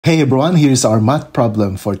Hey everyone, here's our math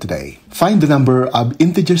problem for today. Find the number of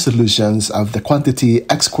integer solutions of the quantity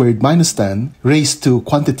x squared minus 10 raised to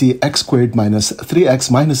quantity x squared minus 3x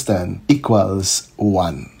minus 10 equals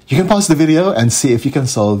 1. You can pause the video and see if you can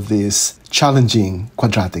solve this challenging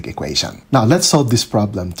quadratic equation. Now, let's solve this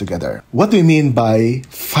problem together. What do we mean by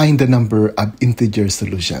find the number of integer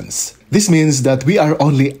solutions? This means that we are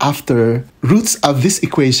only after roots of these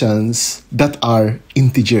equations that are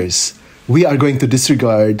integers. We are going to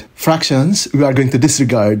disregard fractions, we are going to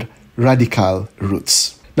disregard radical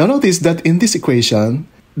roots. Now notice that in this equation,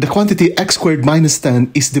 the quantity x squared minus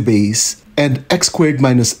 10 is the base and x squared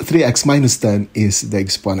minus 3x minus 10 is the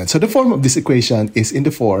exponent. So the form of this equation is in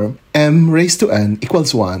the form m raised to n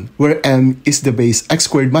equals 1, where m is the base x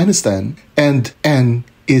squared minus 10 and n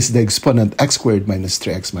is the exponent x squared minus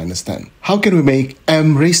 3x minus 10. How can we make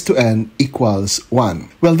m raised to n equals 1?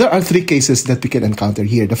 Well, there are three cases that we can encounter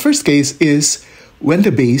here. The first case is when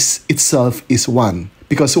the base itself is 1,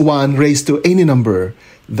 because 1 raised to any number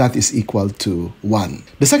that is equal to 1.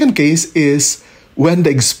 The second case is when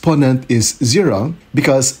the exponent is 0,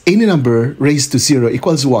 because any number raised to 0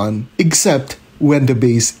 equals 1, except when the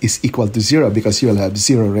base is equal to 0, because you'll have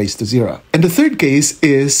 0 raised to 0. And the third case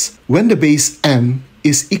is when the base m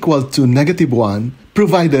is equal to negative 1,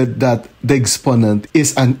 provided that the exponent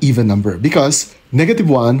is an even number, because negative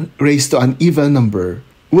 1 raised to an even number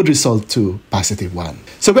would result to positive 1.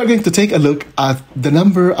 So we're going to take a look at the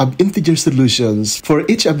number of integer solutions for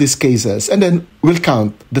each of these cases, and then we'll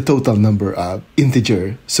count the total number of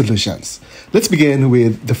integer solutions. Let's begin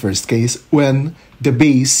with the first case, when the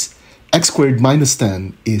base x squared minus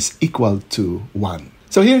 10 is equal to 1.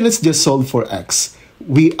 So here, let's just solve for x.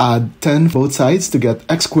 We add 10 both sides to get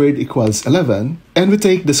x squared equals 11, and we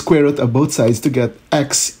take the square root of both sides to get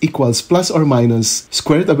x equals plus or minus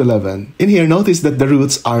square root of 11. In here, notice that the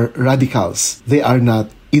roots are radicals. They are not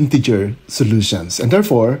integer solutions, and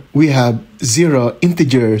therefore, we have 0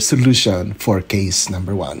 integer solution for case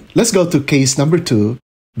number 1. Let's go to case number 2.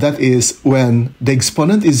 That is when the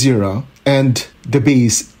exponent is 0 and the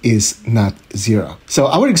base is not 0. So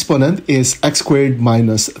our exponent is x squared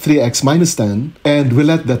minus 3x minus 10, and we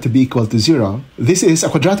let that to be equal to 0. This is a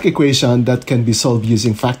quadratic equation that can be solved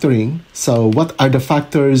using factoring. So what are the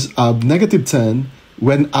factors of negative 10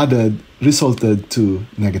 when added resulted to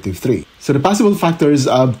negative 3? So the possible factors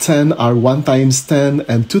of 10 are 1 times 10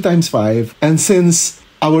 and 2 times 5. And since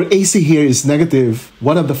our AC here is negative,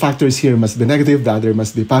 one of the factors here must be negative, the other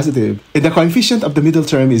must be positive. And the coefficient of the middle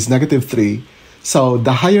term is negative 3. So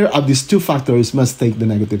the higher of these two factors must take the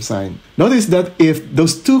negative sign. Notice that if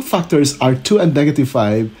those two factors are 2 and negative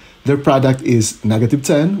 5, their product is negative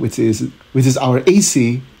 10, which is our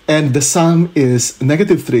AC, and the sum is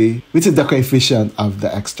negative 3, which is the coefficient of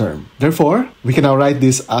the x term. Therefore, we can now write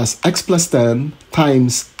this as x plus 10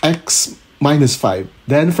 times x minus 5.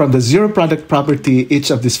 Then from the zero product property, each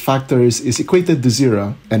of these factors is equated to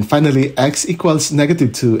 0. And finally, x equals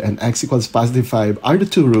negative 2 and x equals positive 5 are the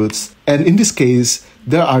two roots. And in this case,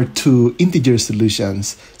 there are 2 integer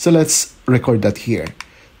solutions. So let's record that here.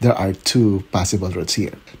 There are 2 possible roots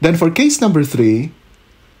here. Then for case number 3,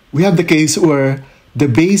 we have the case where the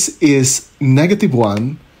base is negative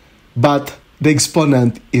 1, but the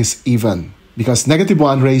exponent is even, because negative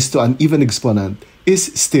 1 raised to an even exponent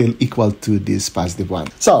is still equal to this positive 1.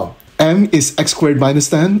 So, m is x squared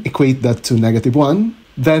minus 10, equate that to negative 1.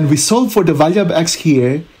 Then we solve for the value of x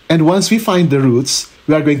here, and once we find the roots,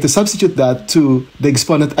 we are going to substitute that to the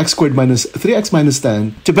exponent x squared minus 3x minus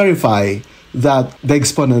 10 to verify that the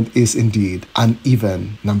exponent is indeed an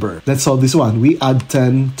even number. Let's solve this one. We add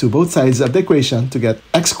 10 to both sides of the equation to get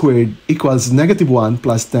x squared equals negative 1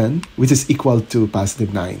 plus 10, which is equal to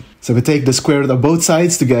positive 9. So we take the square root of both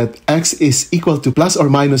sides to get x is equal to plus or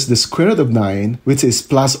minus the square root of 9, which is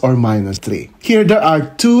plus or minus 3. Here, there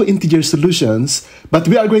are 2 integer solutions, but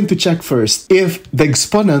we are going to check first if the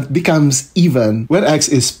exponent becomes even when x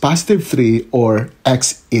is positive 3 or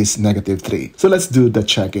x is negative 3. So let's do the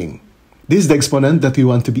checking. This is the exponent that we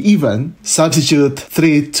want to be even. Substitute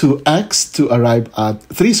 3 to x to arrive at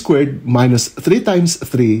 3 squared minus 3 times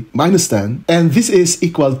 3 minus 10. And this is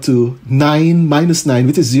equal to 9 minus 9,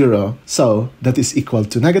 which is 0. So that is equal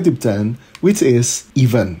to negative 10, which is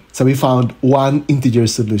even. So we found 1 integer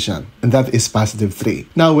solution, and that is positive 3.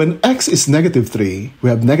 Now, when x is negative 3, we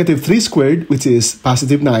have negative 3 squared, which is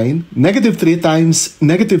positive 9. Negative 3 times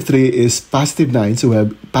negative 3 is positive 9, so we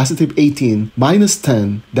have positive 18 minus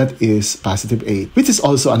 10, that is positive 8, which is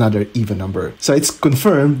also another even number. So it's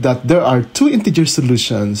confirmed that there are 2 integer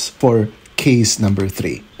solutions for case number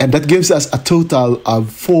 3. And that gives us a total of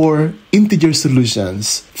 4 integer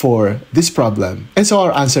solutions for this problem. And so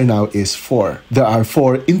our answer now is 4. There are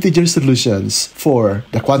 4 integer solutions for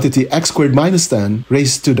the quantity x squared minus 10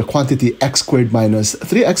 raised to the quantity x squared minus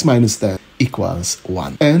 3x minus 10 equals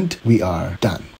 1. And we are done.